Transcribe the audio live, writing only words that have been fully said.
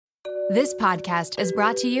This podcast is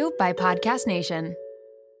brought to you by Podcast Nation.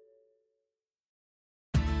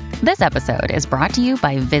 This episode is brought to you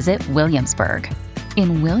by Visit Williamsburg.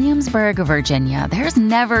 In Williamsburg, Virginia, there's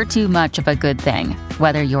never too much of a good thing.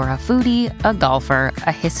 Whether you're a foodie, a golfer,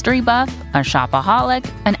 a history buff, a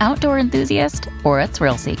shopaholic, an outdoor enthusiast, or a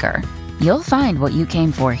thrill seeker, you'll find what you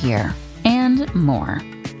came for here and more.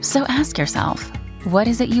 So ask yourself, what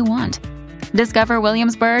is it you want? Discover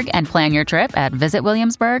Williamsburg and plan your trip at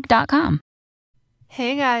visitwilliamsburg.com.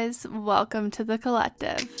 Hey guys, welcome to The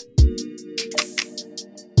Collective.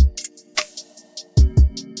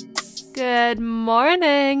 Good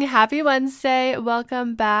morning. Happy Wednesday.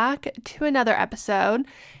 Welcome back to another episode.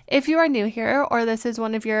 If you are new here or this is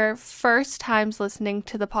one of your first times listening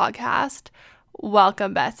to the podcast,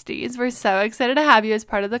 welcome, besties. We're so excited to have you as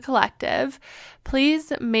part of The Collective.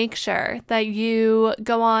 Please make sure that you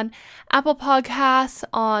go on Apple Podcasts,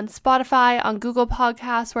 on Spotify, on Google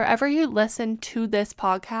Podcasts, wherever you listen to this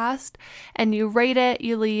podcast, and you rate it,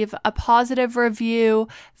 you leave a positive review,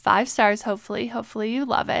 5 stars, hopefully you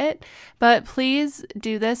love it. But please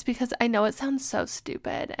do this because I know it sounds so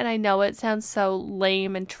stupid and I know it sounds so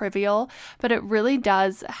lame and trivial, but it really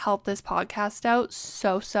does help this podcast out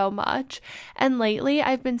so much. And lately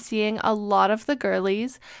I've been seeing a lot of the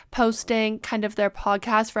girlies posting kind of their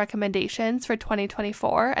podcast recommendations for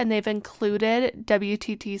 2024, and they've included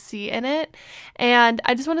WTTC in it. And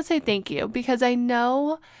I just want to say thank you, because I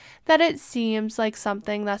know that it seems like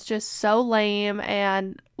something that's just so lame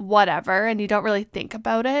and whatever, and you don't really think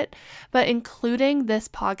about it, but including this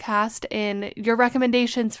podcast in your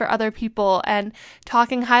recommendations for other people and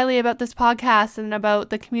talking highly about this podcast and about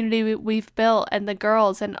the community we've built and the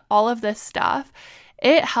girls and all of this stuff,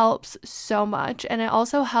 it helps so much. And it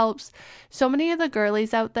also helps so many of the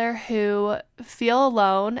girlies out there who feel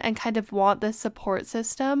alone and kind of want this support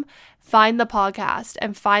system find the podcast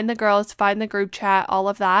and find the girls, find the group chat, all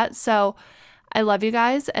of that. So I love you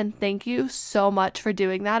guys and thank you so much for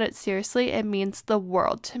doing that. It means the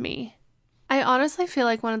world to me. I honestly feel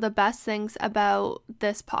like one of the best things about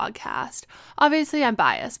this podcast, obviously I'm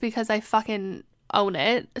biased because I fucking own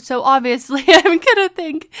it, so obviously I'm gonna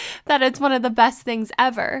think that it's one of the best things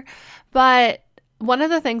ever, but one of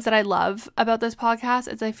the things that I love about this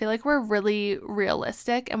podcast is I feel like we're really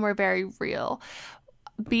realistic and we're very real.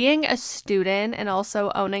 Being a student and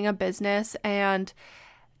also owning a business and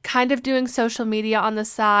kind of doing social media on the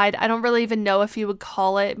side, I don't really even know if you would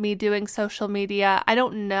call it me doing social media, I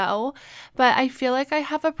don't know, but I feel like I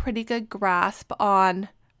have a pretty good grasp on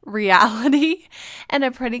reality and a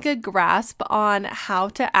pretty good grasp on how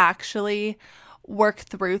to actually work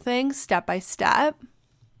through things step by step.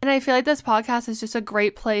 And I feel like this podcast is just a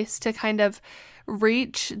great place to kind of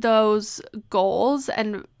reach those goals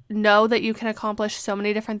and know that you can accomplish so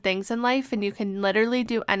many different things in life and you can literally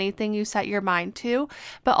do anything you set your mind to,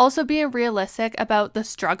 but also being realistic about the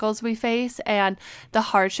struggles we face and the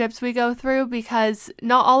hardships we go through, because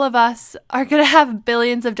not all of us are going to have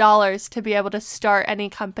billions of dollars to be able to start any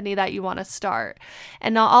company that you want to start.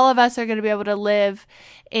 And not all of us are going to be able to live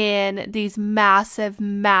in these massive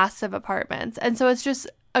apartments. And so it's just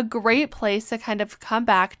a great place to kind of come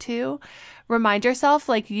back to, remind yourself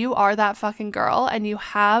like you are that fucking girl and you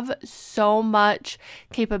have so much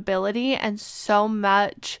capability and so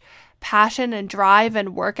much passion and drive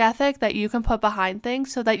and work ethic that you can put behind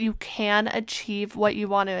things so that you can achieve what you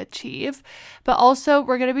want to achieve. But also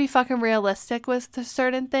we're going to be fucking realistic with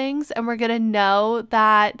certain things, and we're going to know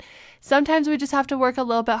that sometimes we just have to work a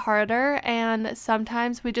little bit harder and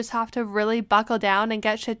sometimes we just have to really buckle down and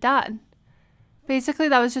get shit done. Basically,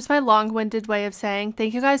 that was just my long-winded way of saying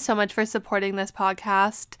thank you guys so much for supporting this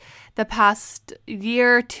podcast the past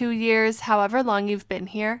year, 2 years, however long you've been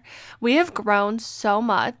here. We have grown so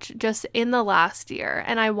much just in the last year,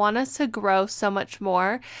 and I want us to grow so much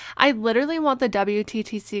more. I literally want the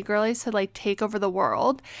WTTC girlies to like take over the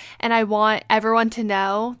world, and I want everyone to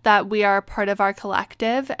know that we are a part of our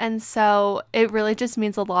collective. And so it really just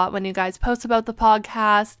means a lot when you guys post about the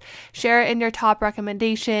podcast, share it in your top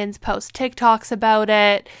recommendations, post TikToks about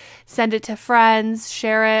it, send it to friends,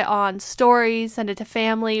 share it on stories, send it to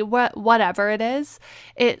family, whatever it is.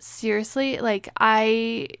 It seriously, like,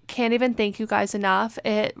 I can't even thank you guys enough.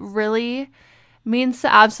 It really means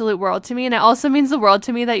the absolute world to me. And it also means the world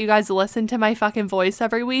to me that you guys listen to my fucking voice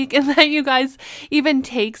every week and that you guys even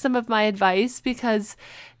take some of my advice, because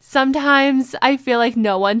sometimes I feel like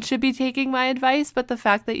no one should be taking my advice, but the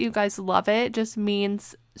fact that you guys love it just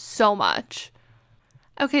means so much.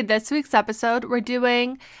 Okay, this week's episode, we're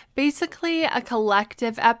doing basically a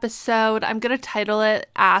collective episode. I'm going to title it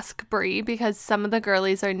Ask Brie because some of the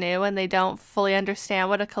girlies are new and they don't fully understand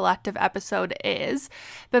what a collective episode is.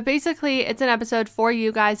 But basically, it's an episode for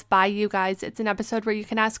you guys, by you guys. It's an episode where you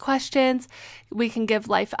can ask questions, we can give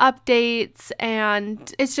life updates,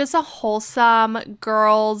 and it's just a wholesome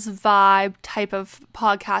girls vibe type of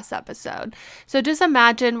podcast episode. So just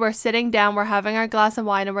imagine we're sitting down, we're having our glass of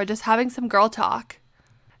wine, and we're just having some girl talk.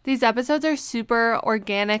 These episodes are super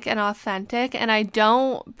organic and authentic, and I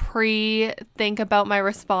don't pre-think about my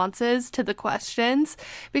responses to the questions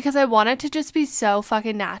because I want it to just be so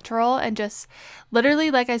fucking natural and just literally,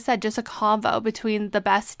 like I said, just a convo between the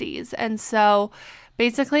besties. And so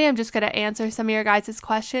basically, I'm just going to answer some of your guys'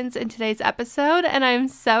 questions in today's episode, and I'm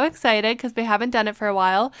so excited because we haven't done it for a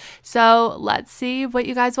while. So let's see what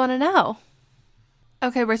you guys want to know.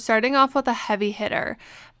 Okay, we're starting off with a heavy hitter.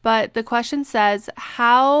 But the question says,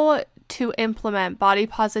 how to implement body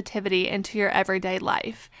positivity into your everyday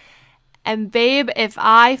life. And babe, if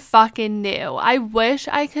I fucking knew, I wish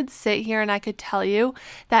I could sit here and I could tell you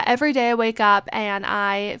that every day I wake up and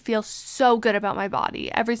I feel so good about my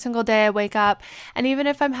body. Every single day I wake up, and even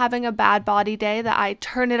if I'm having a bad body day, that I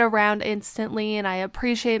turn it around instantly and I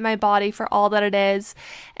appreciate my body for all that it is.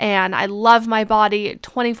 And I love my body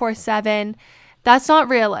 24/7. That's not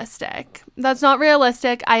realistic. That's not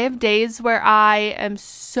realistic. I have days where I am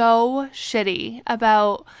so shitty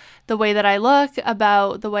about the way that I look,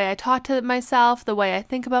 about the way I talk to myself, the way I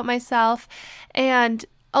think about myself. And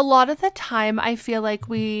a lot of the time, I feel like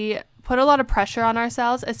we put a lot of pressure on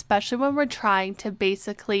ourselves, especially when we're trying to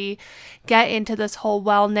basically get into this whole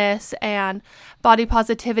wellness and body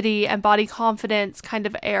positivity and body confidence kind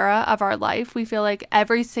of era of our life. We feel like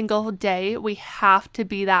every single day we have to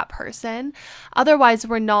be that person. Otherwise,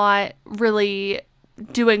 we're not really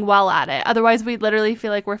doing well at it. Otherwise, we literally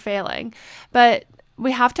feel like we're failing. But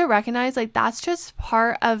we have to recognize like that's just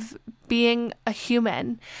part of being a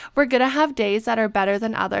human. We're going to have days that are better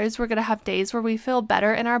than others. We're going to have days where we feel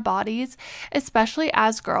better in our bodies, especially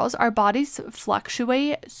as girls. Our bodies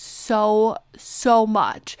fluctuate so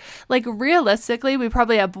much. Like realistically, we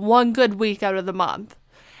probably have one good week out of the month.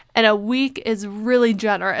 And a week is really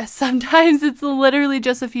generous. Sometimes it's literally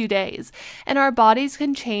just a few days. And our bodies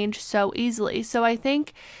can change so easily. So I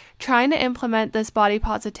think trying to implement this body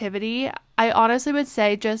positivity, I honestly would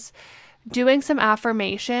say just doing some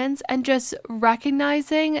affirmations and just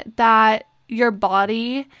recognizing that your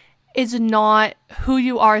body is not who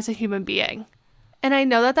you are as a human being. And I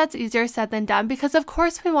know that that's easier said than done because of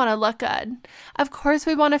course we want to look good. Of course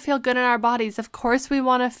we want to feel good in our bodies. Of course we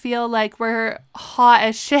want to feel like we're hot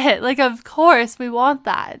as shit. Like of course we want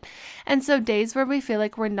that. And so days where we feel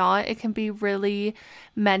like we're not, it can be really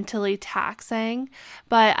mentally taxing.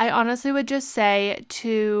 But I honestly would just say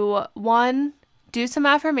to one, do some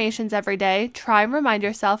affirmations every day. Try and remind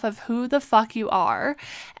yourself of who the fuck you are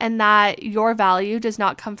and that your value does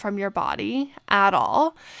not come from your body at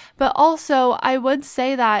all. But also, I would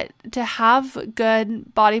say that to have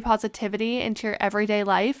good body positivity into your everyday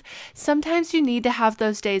life, sometimes you need to have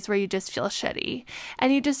those days where you just feel shitty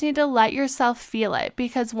and you just need to let yourself feel it,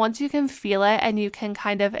 because once you can feel it and you can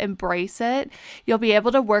kind of embrace it, you'll be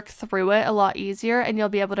able to work through it a lot easier and you'll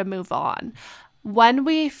be able to move on. When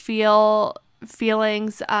we feel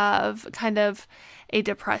feelings of kind of a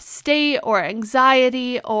depressed state or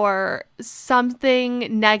anxiety or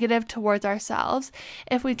something negative towards ourselves,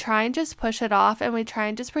 if we try and just push it off and we try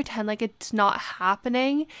and just pretend like it's not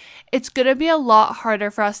happening, it's going to be a lot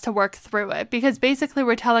harder for us to work through it because basically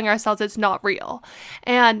we're telling ourselves it's not real.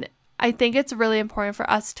 And I think it's really important for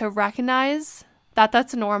us to recognize that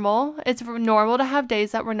that's normal. It's normal to have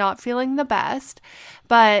days that we're not feeling the best,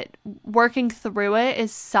 but working through it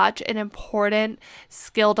is such an important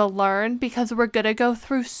skill to learn because we're going to go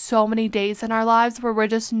through so many days in our lives where we're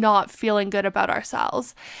just not feeling good about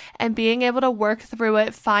ourselves. And being able to work through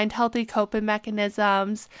it, find healthy coping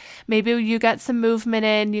mechanisms. Maybe you get some movement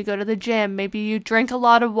in, you go to the gym, maybe you drink a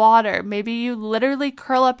lot of water, maybe you literally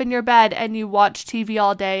curl up in your bed and you watch TV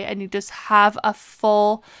all day and you just have a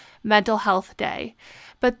full mental health day.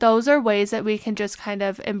 But those are ways that we can just kind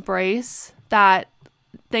of embrace that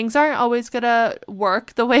things aren't always going to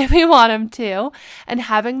work the way we want them to, and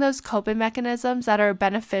having those coping mechanisms that are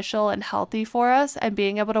beneficial and healthy for us and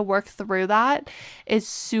being able to work through that is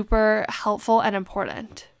super helpful and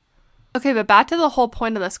important. Okay, but back to the whole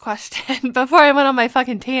point of this question before I went on my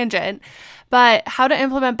fucking tangent, but how to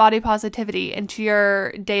implement body positivity into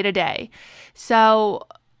your day-to-day. So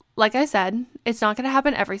like I said, it's not going to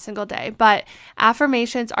happen every single day, but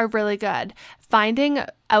affirmations are really good. Finding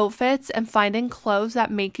outfits and finding clothes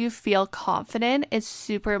that make you feel confident is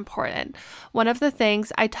super important. One of the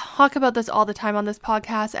things, I talk about this all the time on this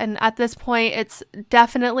podcast, and at this point, it's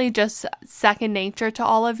definitely just second nature to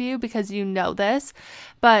all of you because you know this,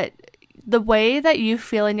 but the way that you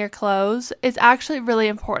feel in your clothes is actually really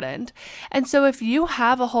important. And so if you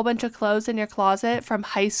have a whole bunch of clothes in your closet from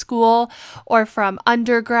high school or from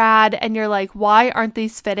undergrad and you're like, why aren't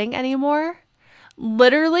these fitting anymore?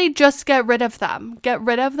 Literally just get rid of them. Get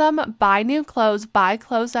rid of them, buy new clothes, buy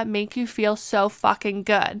clothes that make you feel so fucking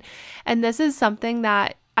good. And this is something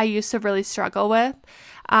that I used to really struggle with.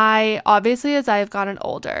 Obviously, as I have gotten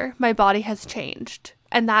older, my body has changed.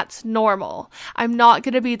 And that's normal. I'm not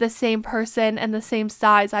going to be the same person and the same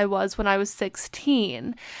size I was when I was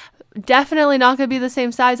 16. Definitely not going to be the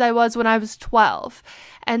same size I was when I was 12.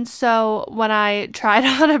 And so when I tried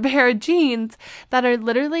on a pair of jeans that are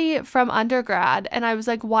literally from undergrad, and I was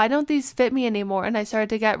like, why don't these fit me anymore? And I started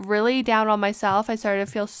to get really down on myself. I started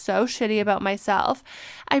to feel so shitty about myself.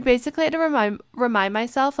 I basically had to remind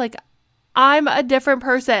myself, like, I'm a different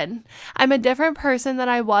person. I'm a different person than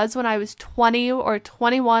I was when I was 20 or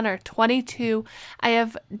 21 or 22. I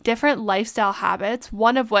have different lifestyle habits,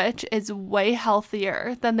 one of which is way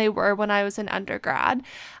healthier than they were when I was an undergrad.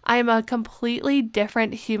 I am a completely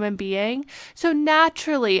different human being. So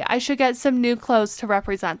naturally, I should get some new clothes to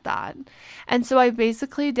represent that. And so I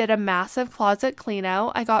basically did a massive closet clean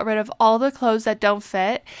out. I got rid of all the clothes that don't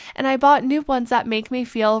fit, and I bought new ones that make me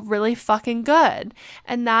feel really fucking good.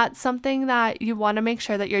 And that's something that you want to make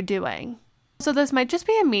sure that you're doing. So this might just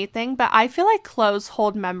be a me thing, but I feel like clothes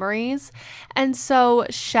hold memories. And so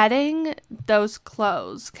shedding those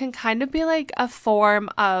clothes can kind of be like a form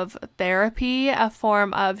of therapy, a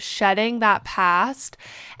form of shedding that past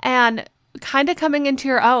and kind of coming into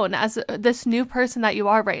your own as this new person that you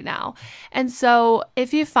are right now. And so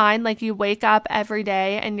if you find like you wake up every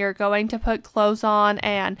day and you're going to put clothes on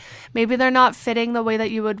and maybe they're not fitting the way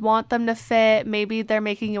that you would want them to fit, maybe they're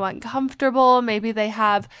making you uncomfortable, maybe they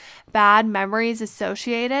have bad memories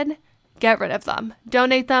associated, get rid of them.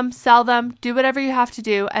 Donate them, sell them, do whatever you have to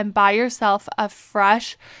do, and buy yourself a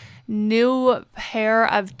fresh new pair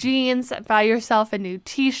of jeans, buy yourself a new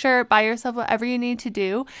t-shirt, buy yourself whatever you need to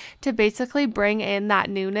do to basically bring in that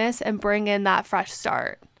newness and bring in that fresh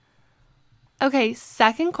start. Okay,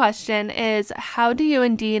 second question is, how do you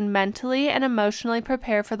and Dean mentally and emotionally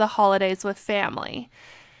prepare for the holidays with family?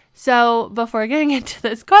 So before getting into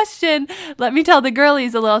this question, let me tell the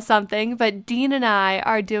girlies a little something, but Dean and I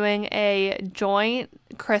are doing a joint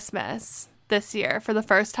Christmas this year for the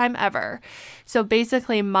first time ever. So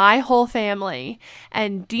basically my whole family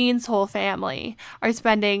and Dean's whole family are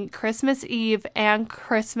spending Christmas Eve and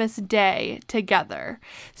Christmas Day together.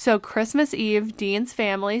 So Christmas Eve, Dean's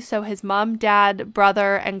family, so his mom, dad,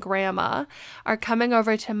 brother, and grandma are coming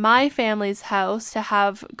over to my family's house to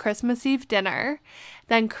have Christmas Eve dinner.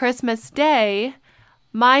 Then Christmas Day,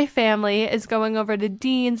 my family is going over to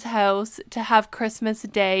Dean's house to have Christmas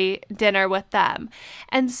Day dinner with them.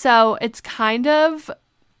 And so it's kind of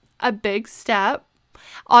a big step.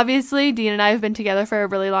 Obviously, Dean and I have been together for a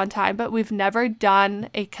really long time, but we've never done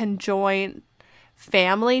a conjoined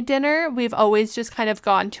family dinner. We've always just kind of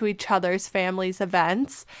gone to each other's families'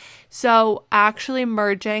 events. So actually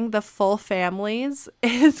merging the full families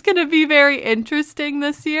is going to be very interesting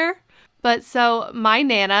this year. But so my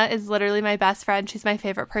Nana is literally my best friend. She's my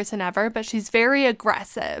favorite person ever, but she's very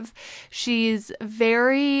aggressive. She's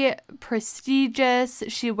very prestigious.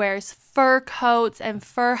 She wears fur coats and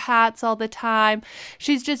fur hats all the time.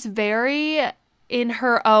 She's just very in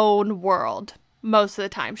her own world most of the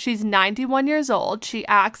time. She's 91 years old. She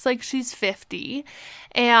acts like she's 50,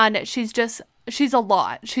 and she's a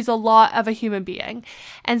lot. She's a lot of a human being.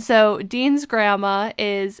 And so Dean's grandma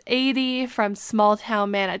is 80 from small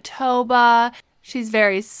town Manitoba. She's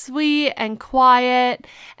very sweet and quiet.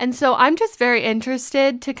 And so I'm just very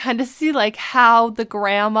interested to kind of see like how the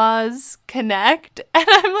grandmas connect. And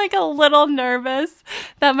I'm like a little nervous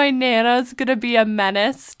that my Nana's going to be a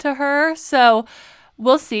menace to her. So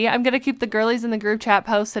we'll see. I'm going to keep the girlies in the group chat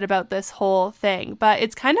posted about this whole thing, but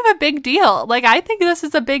it's kind of a big deal. Like, I think this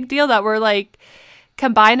is a big deal that we're like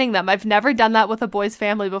combining them. I've never done that with a boy's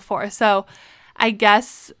family before. So I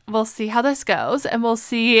guess we'll see how this goes, and we'll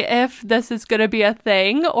see if this is going to be a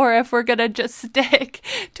thing or if we're going to just stick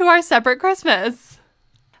to our separate Christmas.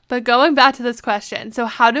 But going back to this question, so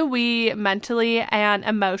how do we mentally and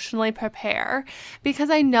emotionally prepare? Because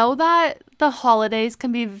I know that the holidays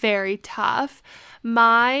can be very tough.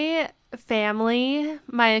 My family,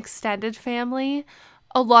 my extended family,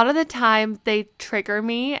 a lot of the time they trigger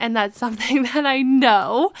me, and that's something that I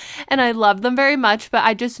know, and I love them very much, but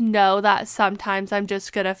I just know that sometimes I'm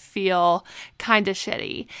just gonna feel kind of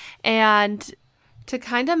shitty. And to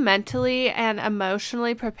kind of mentally and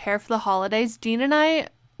emotionally prepare for the holidays, Dean and I,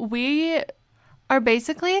 we are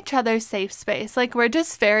basically each other's safe space. Like, we're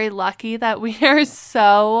just very lucky that we are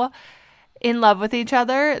so in love with each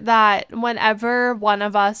other that whenever one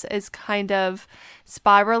of us is kind of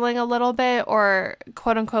spiraling a little bit or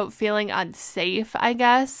quote unquote feeling unsafe, I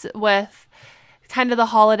guess, with kind of the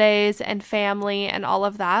holidays and family and all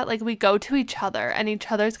of that, like, we go to each other, and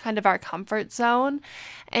each other's kind of our comfort zone.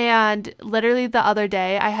 And literally the other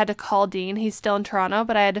day I had to call Dean. He's still in Toronto,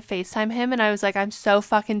 but I had to FaceTime him, and I was like, I'm so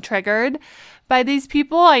fucking triggered by these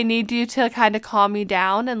people. I need you to kind of calm me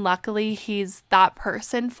down. And luckily he's that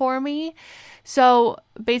person for me. So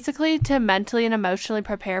basically, to mentally and emotionally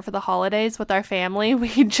prepare for the holidays with our family,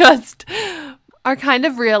 we just are kind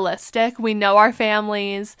of realistic. We know our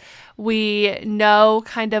families. We know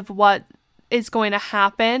kind of what is going to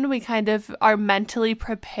happen. We kind of are mentally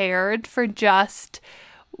prepared for just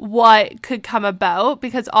what could come about,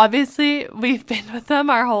 because obviously we've been with them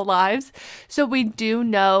our whole lives. So we do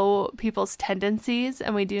know people's tendencies,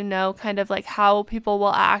 and we do know kind of like how people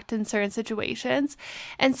will act in certain situations.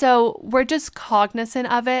 And so we're just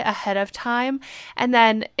cognizant of it ahead of time. And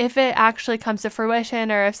then if it actually comes to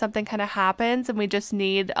fruition, or if something kind of happens and we just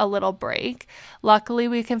need a little break, luckily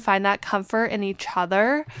we can find that comfort in each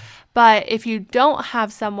other. But if you don't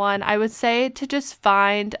have someone, I would say to just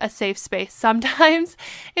find a safe space. Sometimes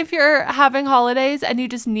if you're having holidays and you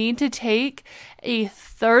just need to take a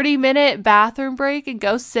 30-minute bathroom break and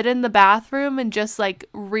go sit in the bathroom and just like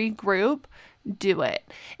regroup, do it.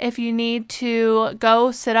 If you need to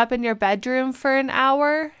go sit up in your bedroom for an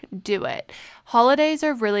hour, do it. Holidays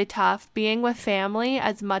are really tough. Being with family,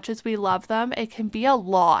 as much as we love them, it can be a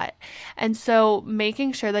lot. And so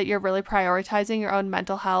making sure that you're really prioritizing your own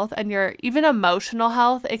mental health and your even emotional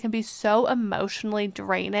health, it can be so emotionally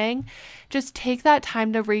draining. Just take that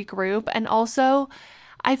time to regroup. And also,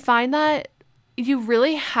 I find that you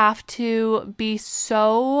really have to be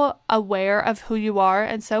so aware of who you are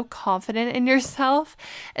and so confident in yourself,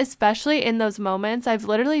 especially in those moments. I've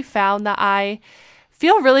literally found that I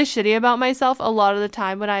feel really shitty about myself a lot of the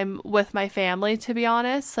time when I'm with my family, to be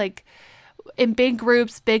honest. Like, in big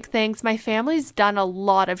groups, big things, my family's done a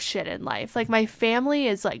lot of shit in life. Like, my family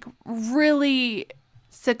is like really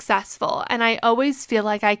successful, and I always feel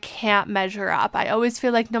like I can't measure up. I always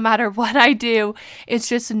feel like no matter what I do, it's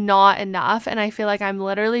just not enough, and I feel like I'm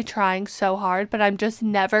literally trying so hard, but I'm just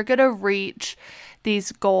never gonna reach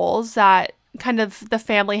these goals that kind of the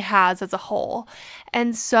family has as a whole.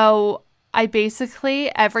 And so I basically,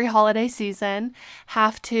 every holiday season,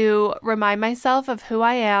 have to remind myself of who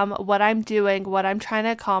I am, what I'm doing, what I'm trying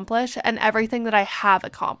to accomplish, and everything that I have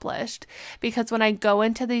accomplished. Because when I go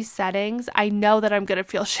into these settings, I know that I'm going to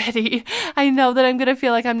feel shitty. I know that I'm going to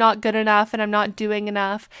feel like I'm not good enough and I'm not doing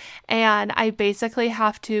enough. And I basically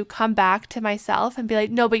have to come back to myself and be like,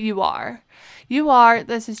 no, but you are. You are.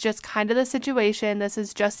 This is just kind of the situation. This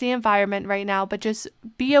is just the environment right now. But just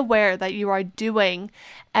be aware that you are doing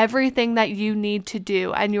everything that you need to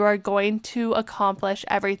do, and you are going to accomplish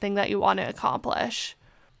everything that you want to accomplish.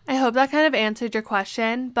 I hope that kind of answered your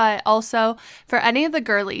question, but also for any of the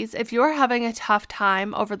girlies, if you are having a tough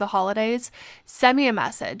time over the holidays, send me a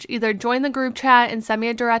message. Either join the group chat and send me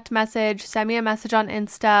a direct message, send me a message on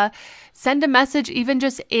Insta, send a message even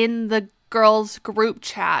just in the girls group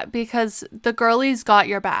chat, because the girlies got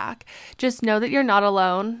your back. Just know that you're not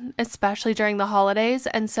alone, especially during the holidays.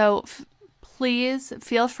 And so please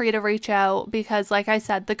feel free to reach out, because like I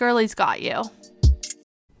said, the girlies got you.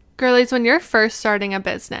 Girlies, when you're first starting a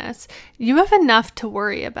business, you have enough to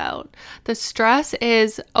worry about. The stress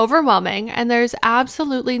is overwhelming, and there's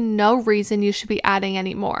absolutely no reason you should be adding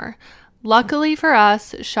any more. Luckily for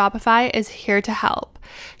us, Shopify is here to help.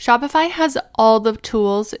 Shopify has all the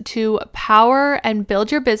tools to power and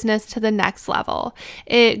build your business to the next level.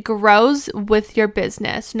 It grows with your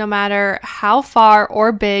business, no matter how far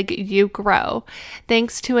or big you grow.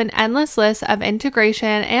 Thanks to an endless list of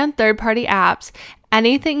integration and third-party apps,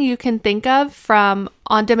 anything you can think of, from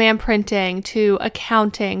on-demand printing to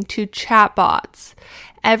accounting to chatbots,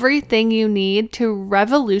 everything you need to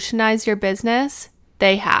revolutionize your business,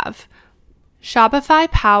 they have. Shopify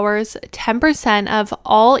powers 10% of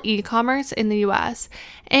all e-commerce in the US,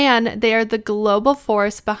 and they are the global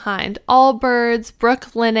force behind Allbirds,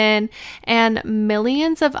 Brooklinen, and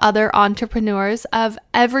millions of other entrepreneurs of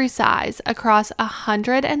every size across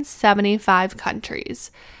 175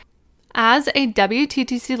 countries. As a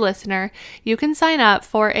WTTC listener, you can sign up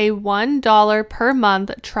for a $1 per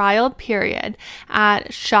month trial period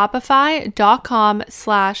at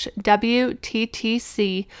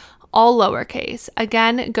shopify.com/WTTC, all lowercase.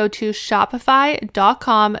 Again, go to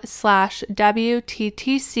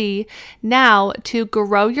shopify.com/WTTC now to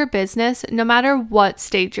grow your business no matter what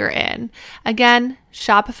stage you're in. Again,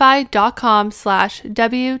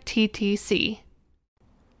 shopify.com/WTTC.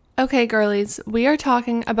 Okay, girlies, we are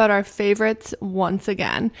talking about our favorites once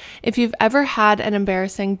again. If you've ever had an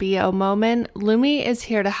embarrassing BO moment, Lumi is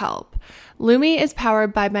here to help. Lumi is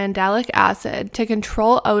powered by mandelic acid to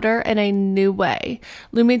control odor in a new way.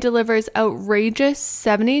 Lumi delivers outrageous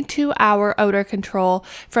 72-hour odor control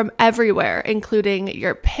from everywhere, including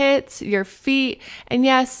your pits, your feet, and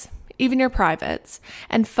yes, even your privates.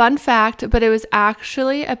 And fun fact, but it was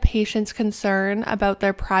actually a patient's concern about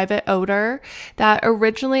their private odor that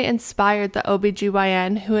originally inspired the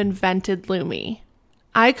OBGYN who invented Lumi.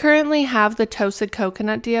 I currently have the toasted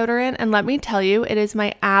coconut deodorant, and let me tell you, it is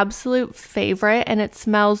my absolute favorite and it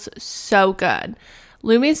smells so good.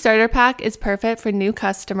 Lumi's starter pack is perfect for new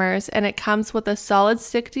customers, and it comes with a solid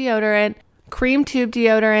stick deodorant, cream tube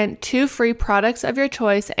deodorant, 2 free products of your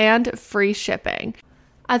choice, and free shipping.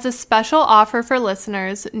 As a special offer for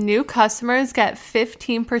listeners, new customers get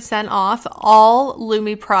 15% off all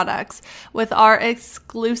Lumi products with our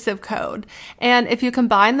exclusive code. And if you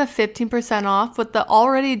combine the 15% off with the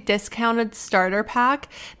already discounted starter pack,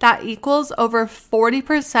 that equals over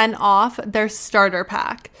 40% off their starter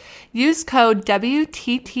pack. Use code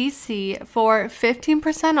WTTC for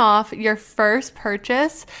 15% off your first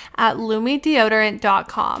purchase at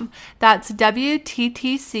lumideodorant.com. That's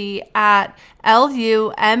WTTC at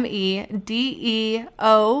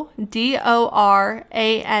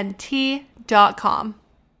LUMEDEODORANT.com.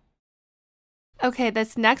 Okay,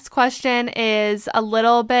 this next question is a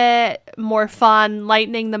little bit more fun,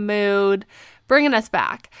 lightening the mood, bringing us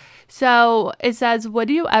back. So it says, would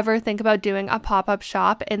you ever think about doing a pop-up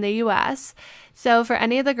shop in the US? So for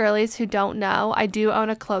any of the girlies who don't know, I do own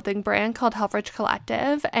a clothing brand called Helfrich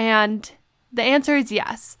Collective, and the answer is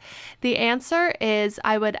yes. The answer is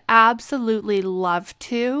I would absolutely love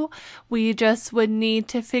to. We just would need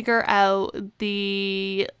to figure out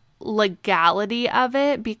the legality of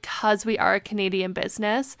it because we are a Canadian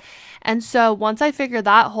business. And so once I figure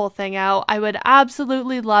that whole thing out, I would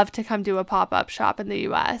absolutely love to come do a pop-up shop in the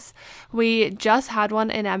US. We just had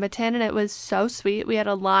one in Edmonton and it was so sweet. We had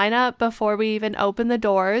a lineup before we even opened the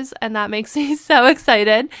doors, and that makes me so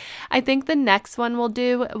excited. I think the next one we'll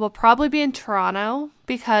do will probably be in Toronto,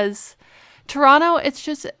 because Toronto, it's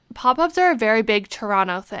just, pop-ups are a very big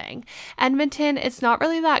Toronto thing. Edmonton, it's not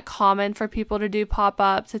really that common for people to do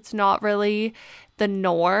pop-ups. It's not really the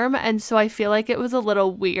norm. And so I feel like it was a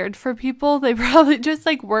little weird for people. They probably just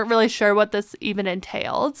weren't really sure what this even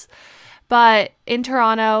entailed. But in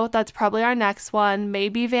Toronto, that's probably our next one,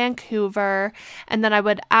 maybe Vancouver. And then I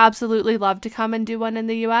would absolutely love to come and do one in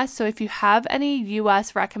the US. So if you have any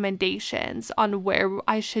US recommendations on where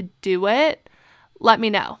I should do it, let me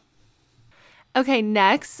know. Okay,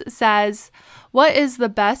 next says, what is the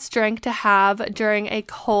best drink to have during a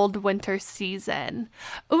cold winter season?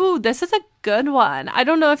 Ooh, this is a good one. I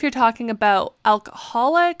don't know if you're talking about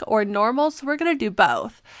alcoholic or normal, so we're going to do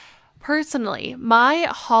both. Personally, my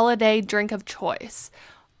holiday drink of choice,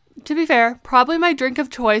 to be fair, probably my drink of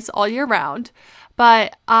choice all year round,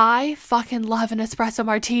 but I fucking love an espresso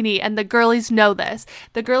martini, and the girlies know this.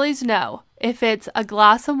 The girlies know if it's a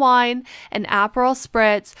glass of wine, an Aperol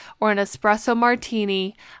Spritz, or an espresso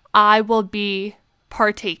martini, I will be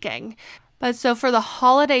partaking. But so for the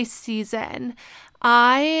holiday season,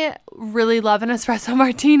 I really love an espresso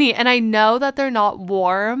martini, and I know that they're not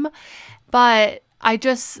warm, but I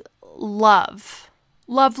just love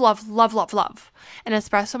an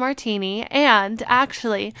espresso martini. And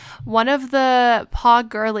actually, one of the pod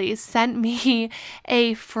girlies sent me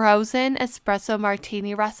a frozen espresso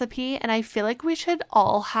martini recipe, and I feel like we should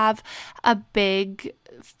all have a big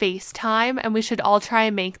FaceTime and we should all try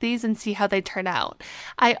and make these and see how they turn out.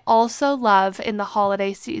 I also love, in the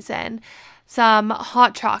holiday season, some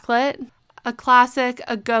hot chocolate, a classic,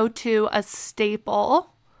 a go-to, a staple.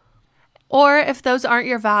 Or if those aren't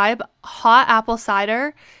your vibe, hot apple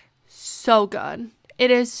cider, so good. It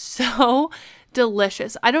is so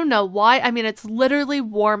delicious. I don't know why. I mean, it's literally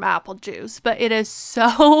warm apple juice, but it is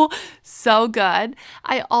so good.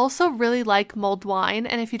 I also really like mulled wine,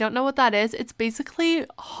 and if you don't know what that is, it's basically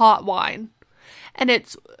hot wine, and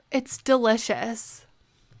it's delicious.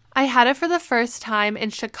 I had it for the first time in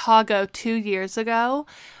Chicago 2 years ago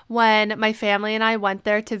when my family and I went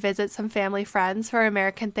there to visit some family friends for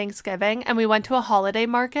American Thanksgiving, and we went to a holiday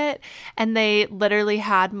market and they literally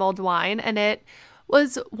had mulled wine, and it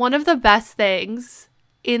was one of the best things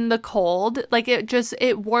in the cold. Like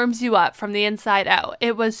it warms you up from the inside out.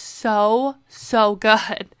 It was so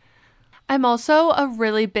good. I'm also a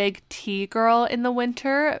really big tea girl in the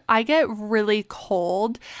winter. I get really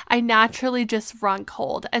cold. I naturally just run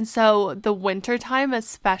cold. And so the winter time,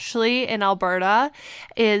 especially in Alberta,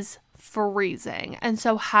 is freezing. And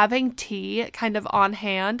so having tea kind of on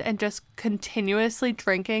hand and just continuously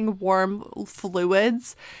drinking warm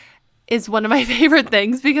fluids is one of my favorite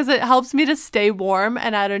things because it helps me to stay warm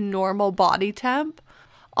and at a normal body temp.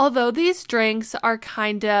 Although these drinks are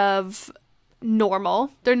kind of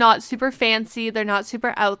normal, they're not super fancy, they're not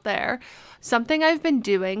super out there. Something I've been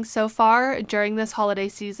doing so far during this holiday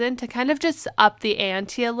season to kind of just up the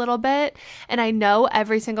ante a little bit, and I know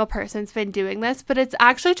every single person's been doing this, but it's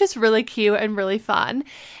actually just really cute and really fun,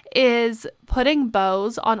 is putting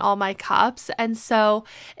bows on all my cups. And so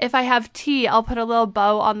if I have tea, I'll put a little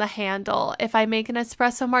bow on the handle. If I make an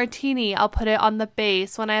espresso martini, I'll put it on the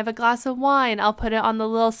base. When I have a glass of wine, I'll put it on the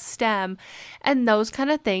little stem, and those kind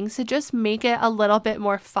of things to just make it a little bit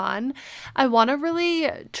more fun. I want to really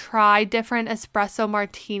try different espresso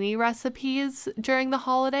martini recipes during the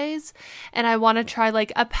holidays, and I want to try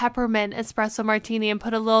like a peppermint espresso martini and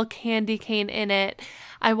put a little candy cane in it.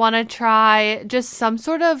 I want to try just some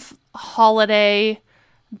sort of holiday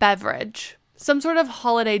beverage, some sort of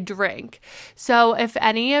holiday drink. So if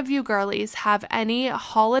any of you girlies have any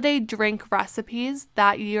holiday drink recipes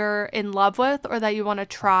that you're in love with or that you want to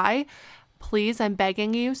try, please, I'm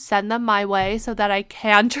begging you, send them my way so that I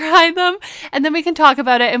can try them, and then we can talk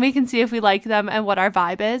about it and we can see if we like them and what our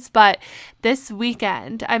vibe is. But this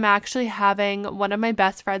weekend, I'm actually having one of my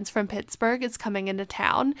best friends from Pittsburgh is coming into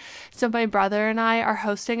town. So my brother and I are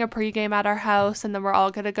hosting a pregame at our house, and then we're all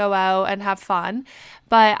going to go out and have fun.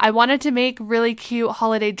 But I wanted to make really cute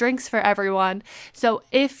holiday drinks for everyone. So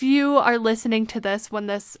if you are listening to this when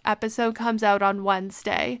this episode comes out on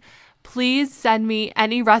Wednesday, please send me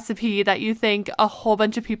any recipe that you think a whole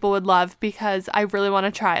bunch of people would love because I really want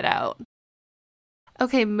to try it out.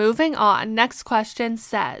 Okay, moving on. Next question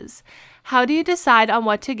says, how do you decide on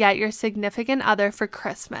what to get your significant other for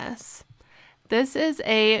Christmas? This is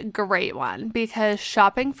a great one because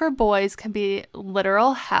shopping for boys can be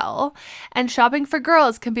literal hell, and shopping for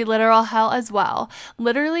girls can be literal hell as well.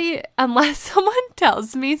 Literally, unless someone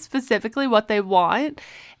tells me specifically what they want,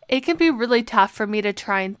 it can be really tough for me to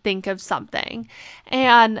try and think of something.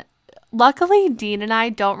 And luckily, Dean and I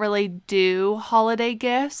don't really do holiday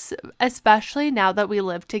gifts, especially now that we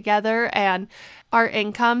live together and our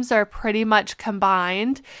incomes are pretty much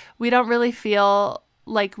combined. We don't really feel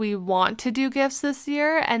like we want to do gifts this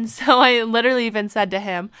year. And so I literally even said to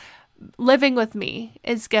him, living with me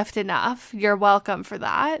is gift enough. You're welcome for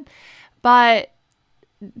that. But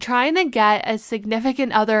trying to get a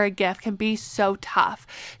significant other a gift can be so tough.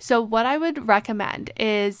 So what I would recommend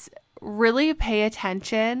is really pay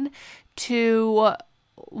attention to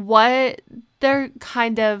what they're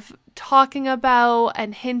kind of talking about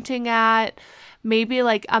and hinting at, maybe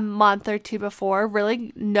like a month or two before,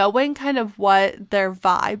 really knowing kind of what their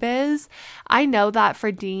vibe is. I know that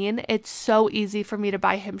for Dean, it's so easy for me to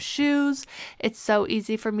buy him shoes. It's so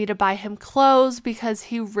easy for me to buy him clothes because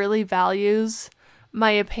he really values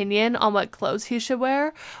my opinion on what clothes he should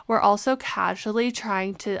wear. We're also casually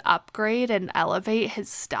trying to upgrade and elevate his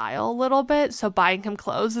style a little bit. So buying him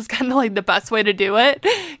clothes is kind of like the best way to do it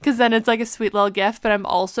because then it's like a sweet little gift, but I'm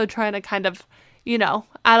also trying to kind of,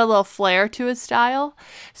 add a little flair to his style.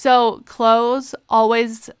 So clothes,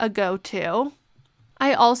 always a go-to.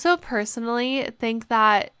 I also personally think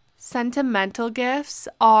that sentimental gifts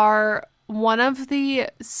are one of the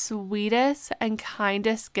sweetest and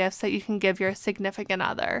kindest gifts that you can give your significant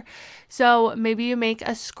other. So maybe you make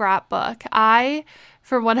a scrapbook.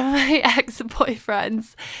 For one of my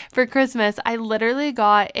ex-boyfriends for Christmas, I literally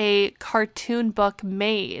got a cartoon book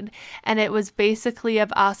made, and it was basically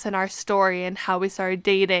of us and our story and how we started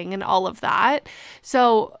dating and all of that.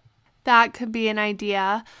 So that could be an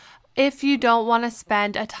idea. If you don't want to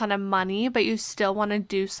spend a ton of money, but you still want to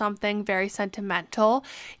do something very sentimental,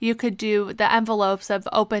 you could do the envelopes of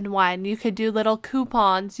open when. You could do little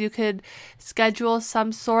coupons. You could schedule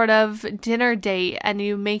some sort of dinner date and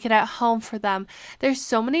you make it at home for them. There's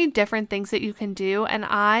so many different things that you can do. And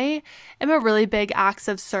I am a really big acts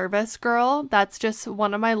of service girl. That's just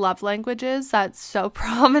one of my love languages that's so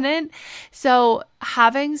prominent. So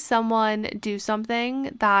having someone do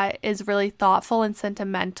something that is really thoughtful and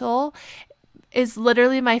sentimental is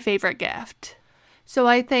literally my favorite gift. So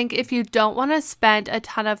I think if you don't want to spend a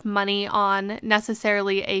ton of money on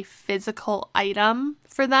necessarily a physical item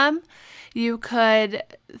for them, you could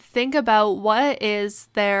think about what is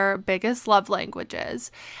their biggest love languages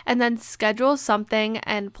and then schedule something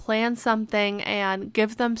and plan something and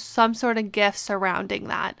give them some sort of gift surrounding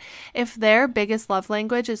that. If their biggest love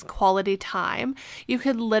language is quality time, you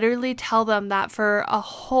could literally tell them that for a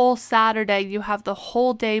whole Saturday, you have the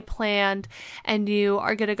whole day planned and you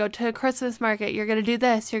are going to go to a Christmas market. You're going to do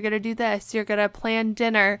this. You're going to do this. You're going to plan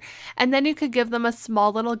dinner. And then you could give them a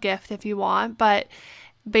small little gift if you want, but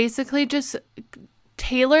basically just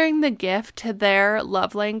tailoring the gift to their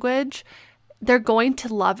love language, they're going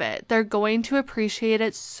to love it. They're going to appreciate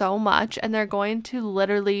it so much, and they're going to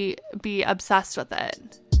literally be obsessed with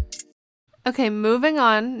it. Okay, moving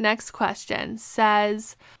on. Next question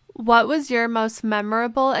says, what was your most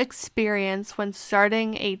memorable experience when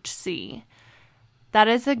starting HC? That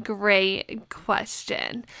is a great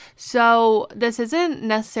question. So this isn't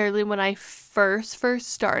necessarily when I first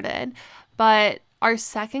started, but our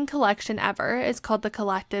second collection ever is called the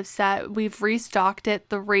Collective set. We've restocked it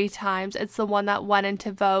 3 times. It's the one that went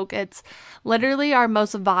into Vogue. It's literally our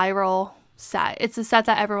most viral set. It's a set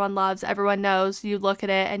that everyone loves. Everyone knows. You look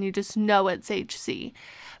at it and you just know it's HC.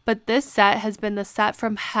 But this set has been the set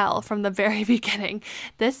from hell from the very beginning.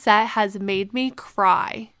 This set has made me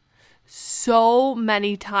cry so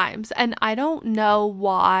many times. And I don't know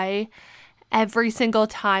why every single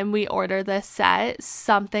time we order this set,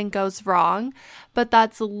 something goes wrong, but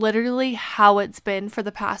that's literally how it's been for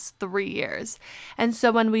the past 3 years. And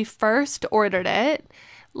so when we first ordered it,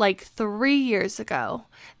 like 3 years ago,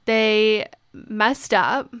 they messed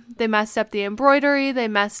up. They messed up the embroidery. They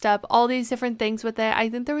messed up all these different things with it. I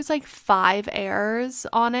think there was like 5 errors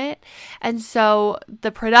on it. And so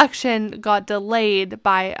the production got delayed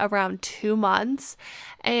by around 2 months.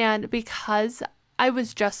 And because I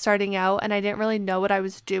was just starting out and I didn't really know what I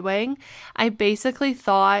was doing, I basically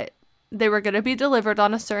thought they were going to be delivered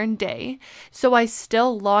on a certain day. So I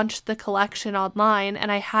still launched the collection online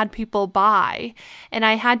and I had people buy. And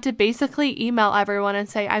I had to basically email everyone and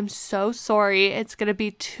say, I'm so sorry. It's going to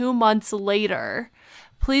be 2 months later.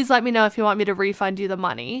 Please let me know if you want me to refund you the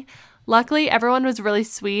money. Luckily, everyone was really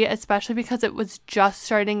sweet, especially because it was just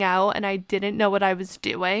starting out and I didn't know what I was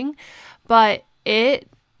doing. But it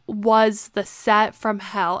was the set from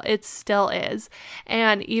hell. It still is.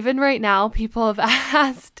 And even right now, people have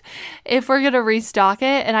asked if we're going to restock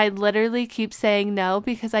it. And I literally keep saying no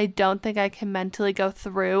because I don't think I can mentally go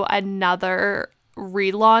through another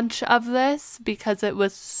relaunch of this because it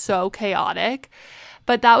was so chaotic.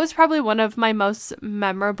 But that was probably one of my most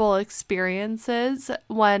memorable experiences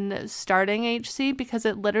when starting HC because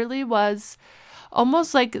it literally was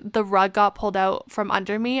almost like the rug got pulled out from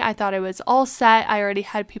under me. I thought it was all set. I already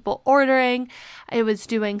had people ordering. It was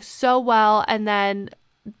doing so well. And then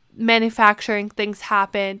manufacturing things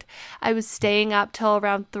happened. I was staying up till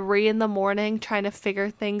around 3 a.m. trying to figure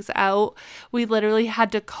things out. We literally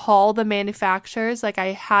had to call the manufacturers. Like I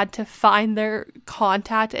had to find their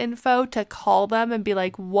contact info to call them and be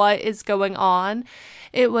like, what is going on?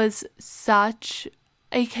 It was such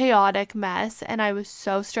a chaotic mess and I was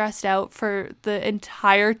so stressed out for the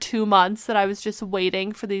entire 2 months that I was just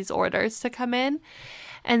waiting for these orders to come in.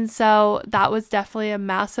 And so that was definitely a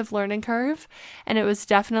massive learning curve, and it was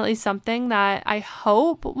definitely something that I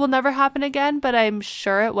hope will never happen again, but I'm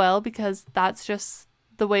sure it will because that's just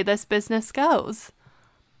the way this business goes.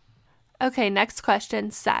 Okay, next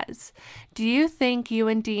question says, do you think you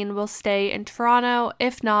and Dean will stay in Toronto?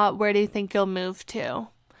 If not, where do you think you'll move to?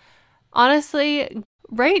 Honestly,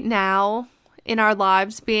 right now in our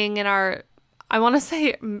lives, being in our, I was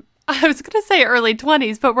going to say early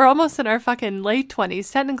 20s, but we're almost in our fucking late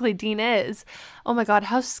 20s. Technically, Dean is. Oh my God,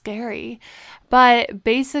 how scary. But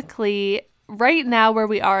basically, right now where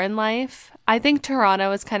we are in life, I think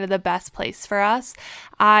Toronto is kind of the best place for us.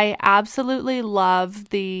 I absolutely love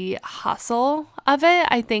the hustle of it.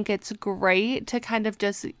 I think it's great to kind of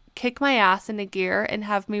just kick my ass into gear and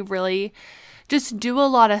have me really just do a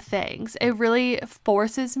lot of things. It really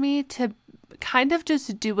forces me to kind of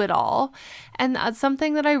just do it all. And that's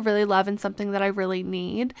something that I really love and something that I really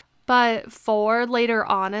need. But for later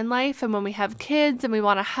on in life and when we have kids and we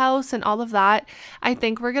want a house and all of that, I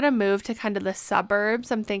think we're going to move to kind of the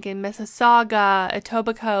suburbs. I'm thinking Mississauga,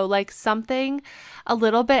 Etobicoke, like something a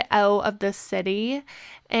little bit out of the city.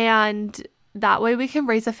 And that way we can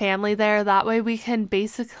raise a family there. That way we can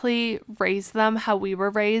basically raise them how we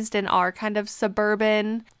were raised in our kind of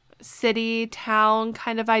suburban city, town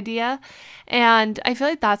kind of idea. And I feel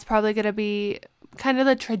like that's probably going to be kind of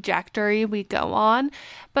the trajectory we go on.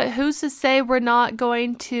 But who's to say we're not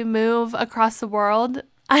going to move across the world?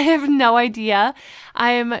 I have no idea.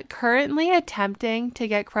 I am currently attempting to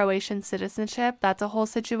get Croatian citizenship. That's a whole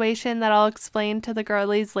situation that I'll explain to the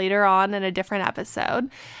girlies later on in a different episode.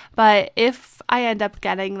 But if I end up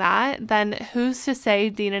getting that, then who's to say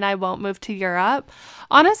Dean and I won't move to Europe?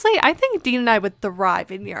 Honestly, I think Dean and I would thrive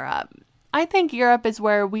in Europe. I think Europe is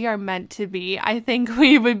where we are meant to be. I think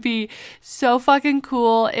we would be so fucking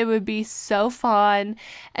cool. It would be so fun.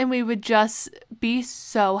 And we would just be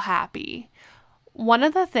so happy. One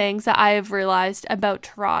of the things that I have realized about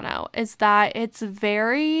Toronto is that it's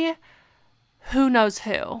very who knows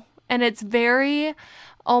who. And it's very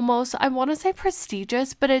almost, I want to say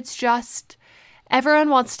prestigious, but it's just everyone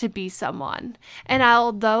wants to be someone. And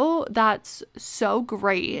although that's so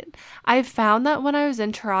great, I found that when I was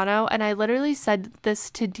in Toronto, and I literally said this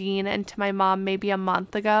to Dean and to my mom maybe a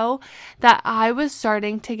month ago, that I was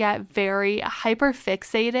starting to get very hyper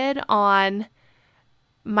fixated on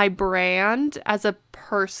my brand as a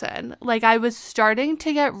person. Like, I was starting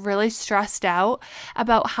to get really stressed out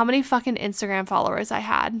about how many fucking Instagram followers I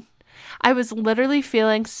had. I was literally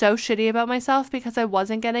feeling so shitty about myself because I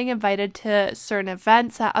wasn't getting invited to certain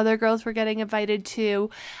events that other girls were getting invited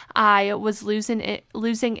to. I was losing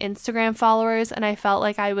Instagram followers, and I felt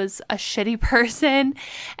like I was a shitty person.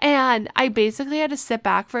 And I basically had to sit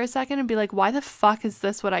back for a second and be like, why the fuck is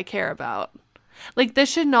this what I care about? Like, this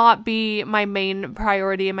should not be my main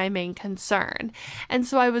priority and my main concern. And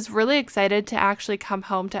so I was really excited to actually come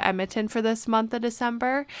home to Edmonton for this month of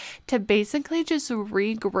December to basically just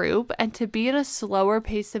regroup and to be in a slower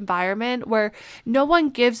paced environment where no one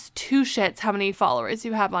gives two shits how many followers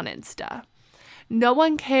you have on Insta. No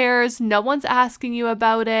one cares. No one's asking you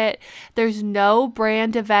about it. There's no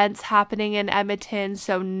brand events happening in Edmonton,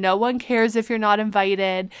 so no one cares if you're not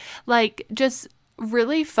invited. Like, just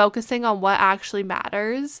really focusing on what actually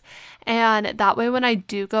matters. And that way, when I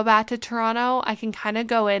do go back to Toronto, I can kind of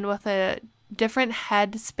go in with a different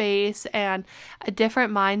headspace and a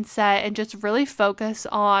different mindset and just really focus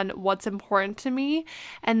on what's important to me.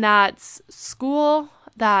 And that's school,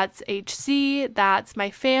 that's HC, that's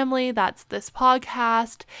my family, that's this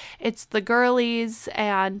podcast, it's the girlies,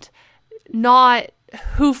 and not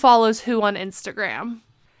who follows who on Instagram.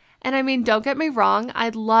 And I mean, don't get me wrong, I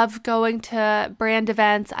love going to brand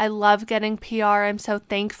events. I love getting PR. I'm so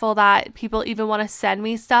thankful that people even want to send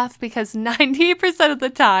me stuff because 90% of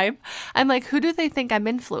the time, I'm like, who do they think I'm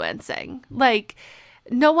influencing? Like,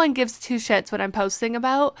 no one gives two shits what I'm posting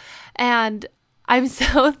about. And I'm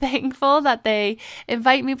so thankful that they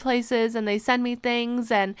invite me places and they send me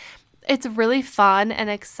things, and it's really fun and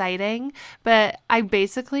exciting. But I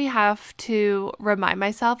basically have to remind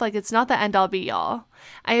myself, like, it's not the end all be all.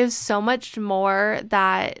 I have so much more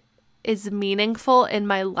that is meaningful in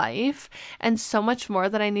my life and so much more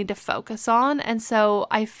that I need to focus on. And so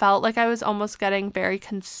I felt like I was almost getting very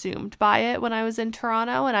consumed by it when I was in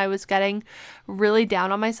Toronto, and I was getting really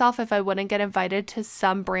down on myself if I wouldn't get invited to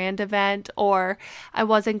some brand event or I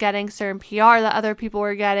wasn't getting certain PR that other people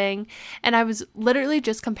were getting. And I was literally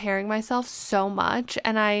just comparing myself so much.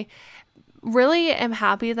 And I really am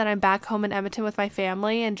happy that I'm back home in Edmonton with my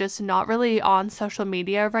family and just not really on social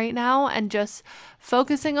media right now, and just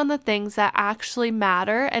focusing on the things that actually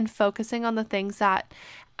matter and focusing on the things that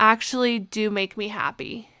actually do make me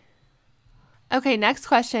happy. Okay, next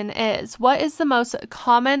question is, what is the most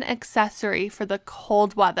common accessory for the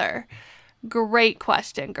cold weather? Great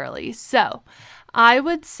question, girlies. So I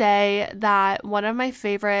would say that one of my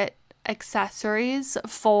favorite accessories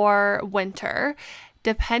for winter,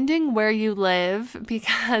 depending where you live,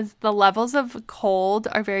 because the levels of cold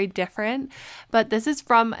are very different, but this is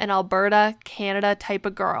from an Alberta, Canada type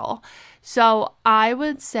of girl. So I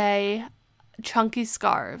would say chunky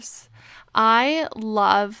scarves. I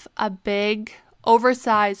love a big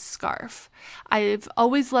oversized scarf. I've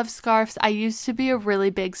always loved scarves. I used to be a really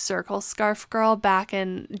big circle scarf girl back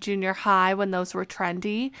in junior high when those were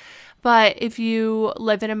trendy. But if you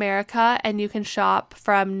live in America and you can shop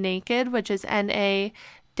from Naked, which is NA-KD,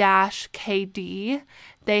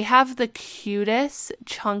 they have the cutest,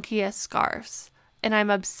 chunkiest scarves. And I'm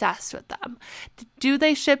obsessed with them. Do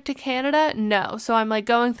they ship to Canada? No. So I'm like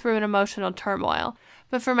going through an emotional turmoil.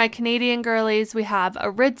 But for my Canadian girlies, we have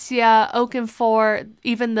Aritzia, Oakenfour,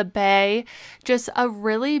 even the Bay, just a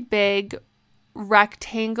really big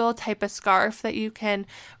rectangle type of scarf that you can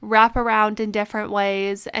wrap around in different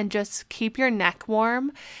ways and just keep your neck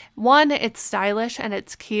warm. One, it's stylish and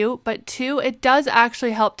it's cute, but two, it does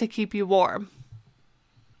actually help to keep you warm.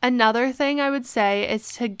 Another thing I would say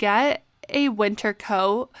is to get a winter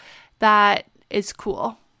coat that is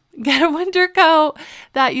cool. Get a winter coat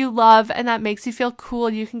that you love and that makes you feel cool.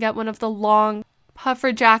 You can get one of the long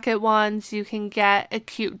puffer jacket ones. You can get a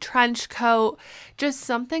cute trench coat, just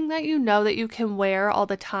something that you know that you can wear all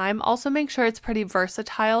the time. Also make sure it's pretty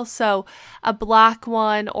versatile. So a black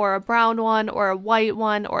one or a brown one or a white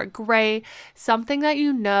one or a gray, something that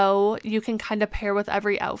you know you can kind of pair with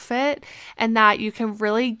every outfit and that you can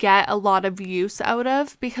really get a lot of use out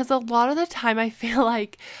of, because a lot of the time I feel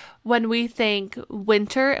like when we think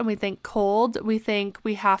winter and we think cold, we think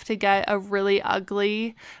we have to get a really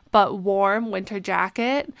ugly but warm winter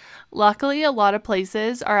jacket. Luckily, a lot of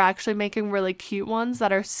places are actually making really cute ones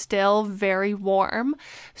that are still very warm.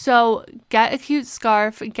 So get a cute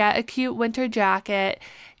scarf, get a cute winter jacket,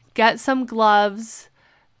 get some gloves,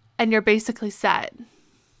 and you're basically set.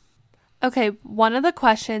 Okay, one of the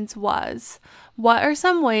questions was, what are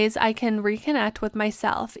some ways I can reconnect with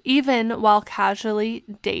myself even while casually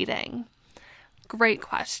dating? Great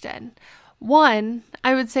question. One,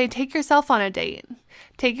 I would say take yourself on a date.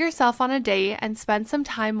 Take yourself on a date and spend some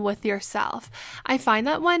time with yourself. I find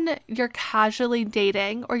that when you're casually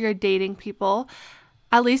dating or you're dating people,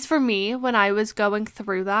 at least for me, when I was going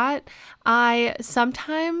through that, I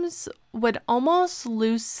sometimes would almost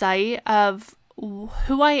lose sight of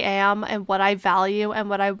who I am and what I value and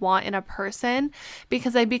what I want in a person,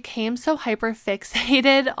 because I became so hyper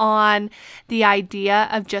fixated on the idea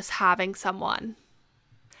of just having someone.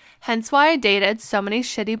 Hence why I dated so many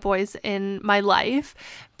shitty boys in my life,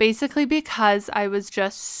 basically because I was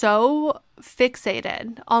just so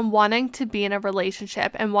fixated on wanting to be in a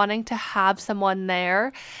relationship and wanting to have someone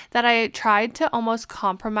there that I tried to almost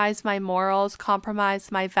compromise my morals,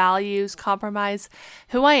 compromise my values, compromise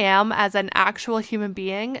who I am as an actual human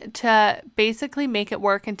being to basically make it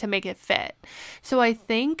work and to make it fit. So I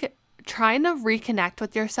think trying to reconnect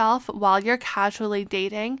with yourself while you're casually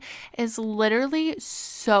dating is literally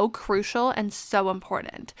so crucial and so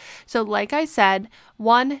important. So like I said,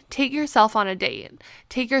 one, take yourself on a date.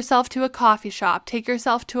 Take yourself to a coffee shop. Take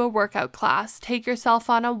yourself to a workout class. Take yourself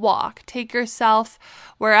on a walk. Take yourself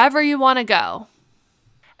wherever you want to go.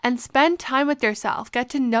 And spend time with yourself. Get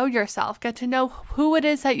to know yourself. Get to know who it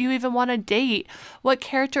is that you even want to date. What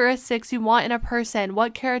characteristics you want in a person.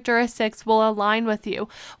 What characteristics will align with you.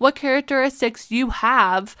 What characteristics you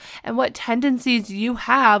have and what tendencies you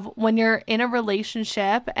have when you're in a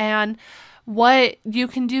relationship, and what you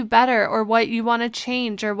can do better or what you want to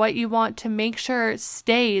change or what you want to make sure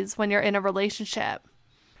stays when you're in a relationship.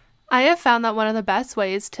 I have found that one of the best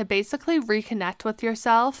ways to basically reconnect with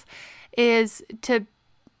yourself is to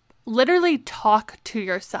literally talk to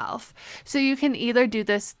yourself. So you can either do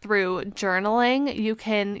this through journaling, you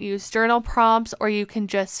can use journal prompts, or you can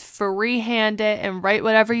just freehand it and write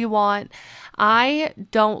whatever you want. I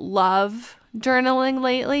don't love journaling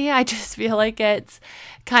lately. I just feel like it's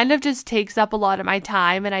kind of just takes up a lot of my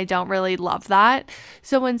time and I don't really love that.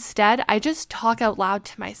 So instead, I just talk out loud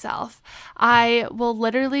to myself. I will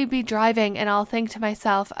literally be driving and I'll think to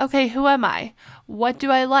myself, okay, who am I? What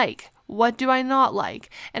do I like? What do I not like?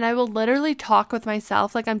 And I will literally talk with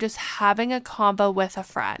myself like I'm just having a convo with a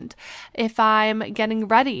friend. If I'm getting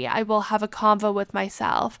ready, I will have a convo with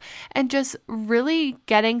myself and just really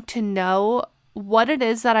getting to know what it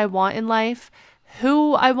is that I want in life,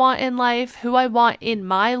 who I want in life, who I want in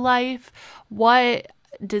my life, what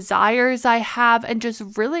desires I have, and just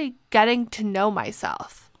really getting to know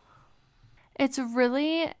myself. It's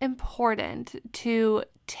really important to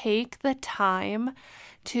take the time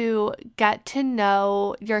to get to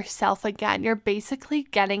know yourself again. You're basically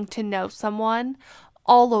getting to know someone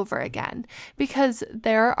all over again, because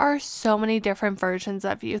there are so many different versions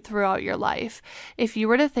of you throughout your life. If you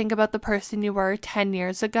were to think about the person you were 10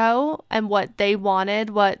 years ago and what they wanted,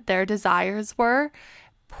 what their desires were,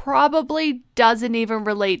 probably doesn't even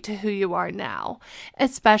relate to who you are now,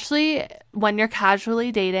 especially when you're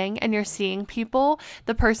casually dating and you're seeing people.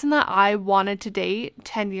 The person that I wanted to date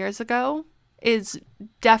 10 years ago is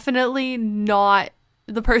definitely not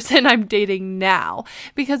the person I'm dating now,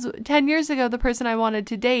 because 10 years ago, the person I wanted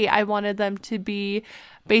to date, I wanted them to be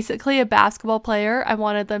basically a basketball player. I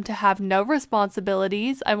wanted them to have no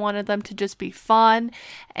responsibilities. I wanted them to just be fun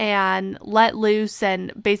and let loose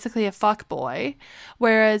and basically a fuck boy.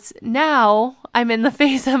 Whereas now I'm in the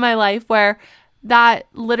phase of my life where that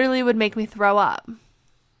literally would make me throw up.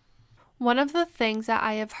 One of the things that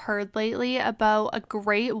I have heard lately about a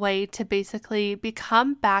great way to basically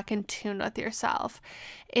become back in tune with yourself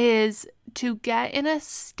is to get in a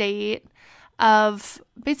state of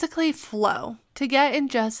basically flow, to get in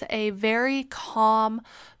just a very calm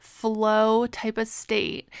flow type of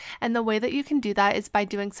state. And the way that you can do that is by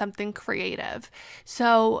doing something creative.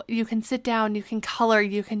 So you can sit down, you can color,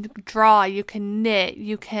 you can draw, you can knit,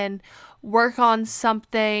 you can work on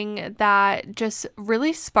something that just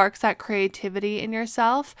really sparks that creativity in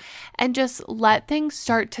yourself, and just let things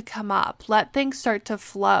start to come up, let things start to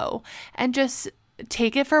flow, and just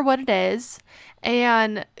take it for what it is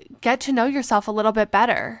and get to know yourself a little bit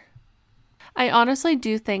better. I honestly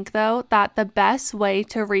do think, though, that the best way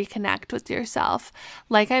to reconnect with yourself,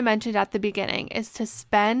 like I mentioned at the beginning, is to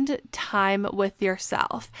spend time with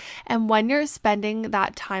yourself. And when you're spending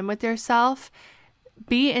that time with yourself,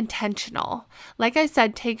 be intentional. Like I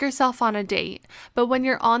said, take yourself on a date. But when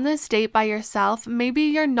you're on this date by yourself, maybe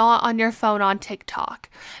you're not on your phone on TikTok.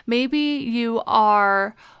 Maybe you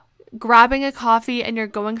are grabbing a coffee and you're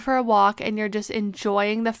going for a walk and you're just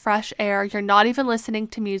enjoying the fresh air. You're not even listening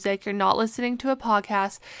to music. You're not listening to a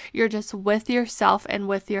podcast. You're just with yourself and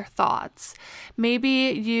with your thoughts. Maybe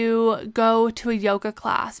you go to a yoga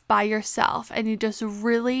class by yourself and you just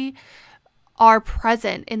really are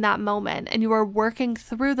present in that moment, and you are working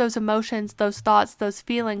through those emotions, those thoughts, those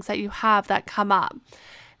feelings that you have that come up.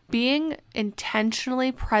 Being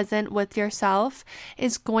intentionally present with yourself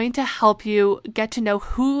is going to help you get to know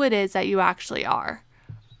who it is that you actually are.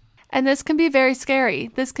 And this can be very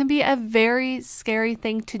scary. This can be a very scary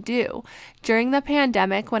thing to do. During the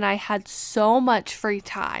pandemic, when I had so much free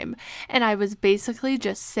time and I was basically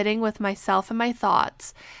just sitting with myself and my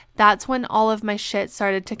thoughts, that's when all of my shit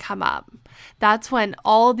started to come up. That's when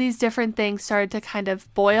all these different things started to kind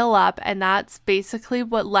of boil up, and that's basically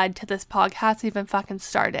what led to this podcast even fucking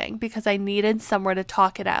starting, because I needed somewhere to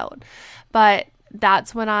talk it out. But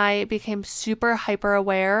that's when I became super hyper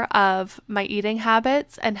aware of my eating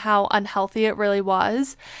habits and how unhealthy it really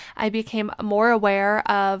was. I became more aware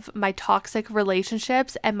of my toxic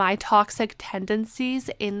relationships and my toxic tendencies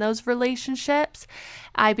in those relationships.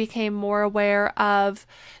 I became more aware of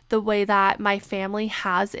the way that my family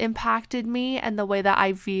has impacted me and the way that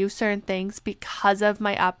I view certain things because of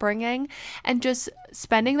my upbringing, and just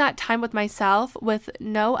spending that time with myself with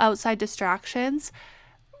no outside distractions.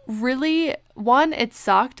 Really, one, it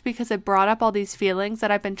sucked because it brought up all these feelings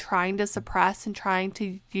that I've been trying to suppress and trying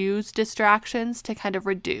to use distractions to kind of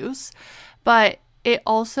reduce, but it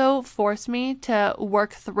also forced me to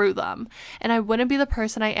work through them. And I wouldn't be the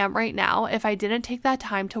person I am right now if I didn't take that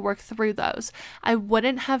time to work through those. I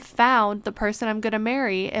wouldn't have found the person I'm going to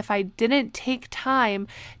marry if I didn't take time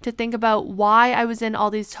to think about why I was in all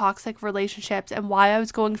these toxic relationships and why I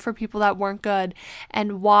was going for people that weren't good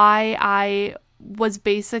and why I was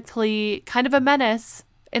basically kind of a menace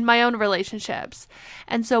in my own relationships.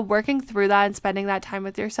 And so working through that and spending that time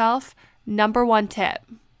with yourself, number one tip,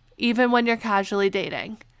 even when you're casually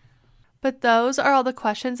dating. But those are all the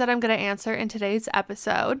questions that I'm going to answer in today's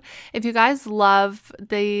episode. If you guys love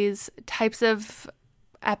these types of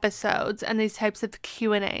episodes and these types of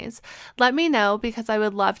Q&As, let me know, because I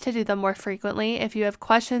would love to do them more frequently. If you have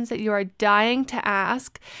questions that you are dying to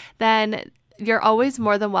ask, then you're always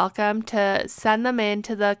more than welcome to send them in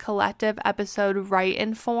to the collective episode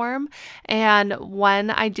write-in form. And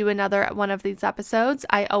when I do another one of these episodes,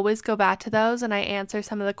 I always go back to those and I answer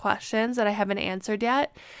some of the questions that I haven't answered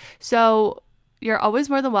yet. So you're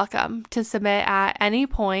always more than welcome to submit at any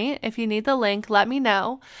point. If you need the link, let me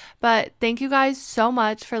know. But thank you guys so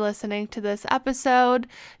much for listening to this episode.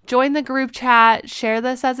 Join the group chat, share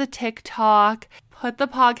this as a TikTok. Put the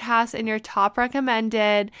podcast in your top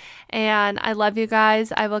recommended, and I love you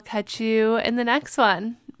guys. I will catch you in the next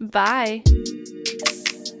one. Bye.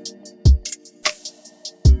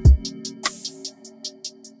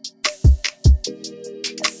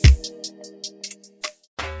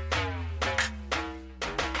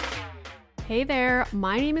 Hey there,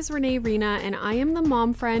 my name is Renee Rena, and I am the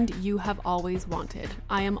mom friend you have always wanted.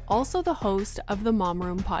 I am also the host of the Mom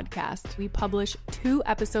Room podcast. We publish 2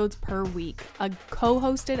 episodes per week, a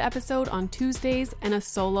co-hosted episode on Tuesdays and a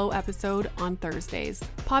solo episode on Thursdays.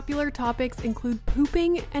 Popular topics include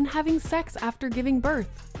pooping and having sex after giving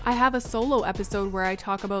birth. I have a solo episode where I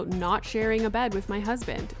talk about not sharing a bed with my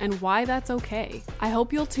husband and why that's okay. I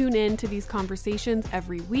hope you'll tune in to these conversations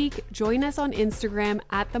every week. Join us on Instagram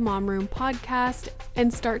at the Mom Room Podcast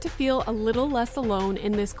and start to feel a little less alone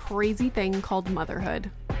in this crazy thing called motherhood.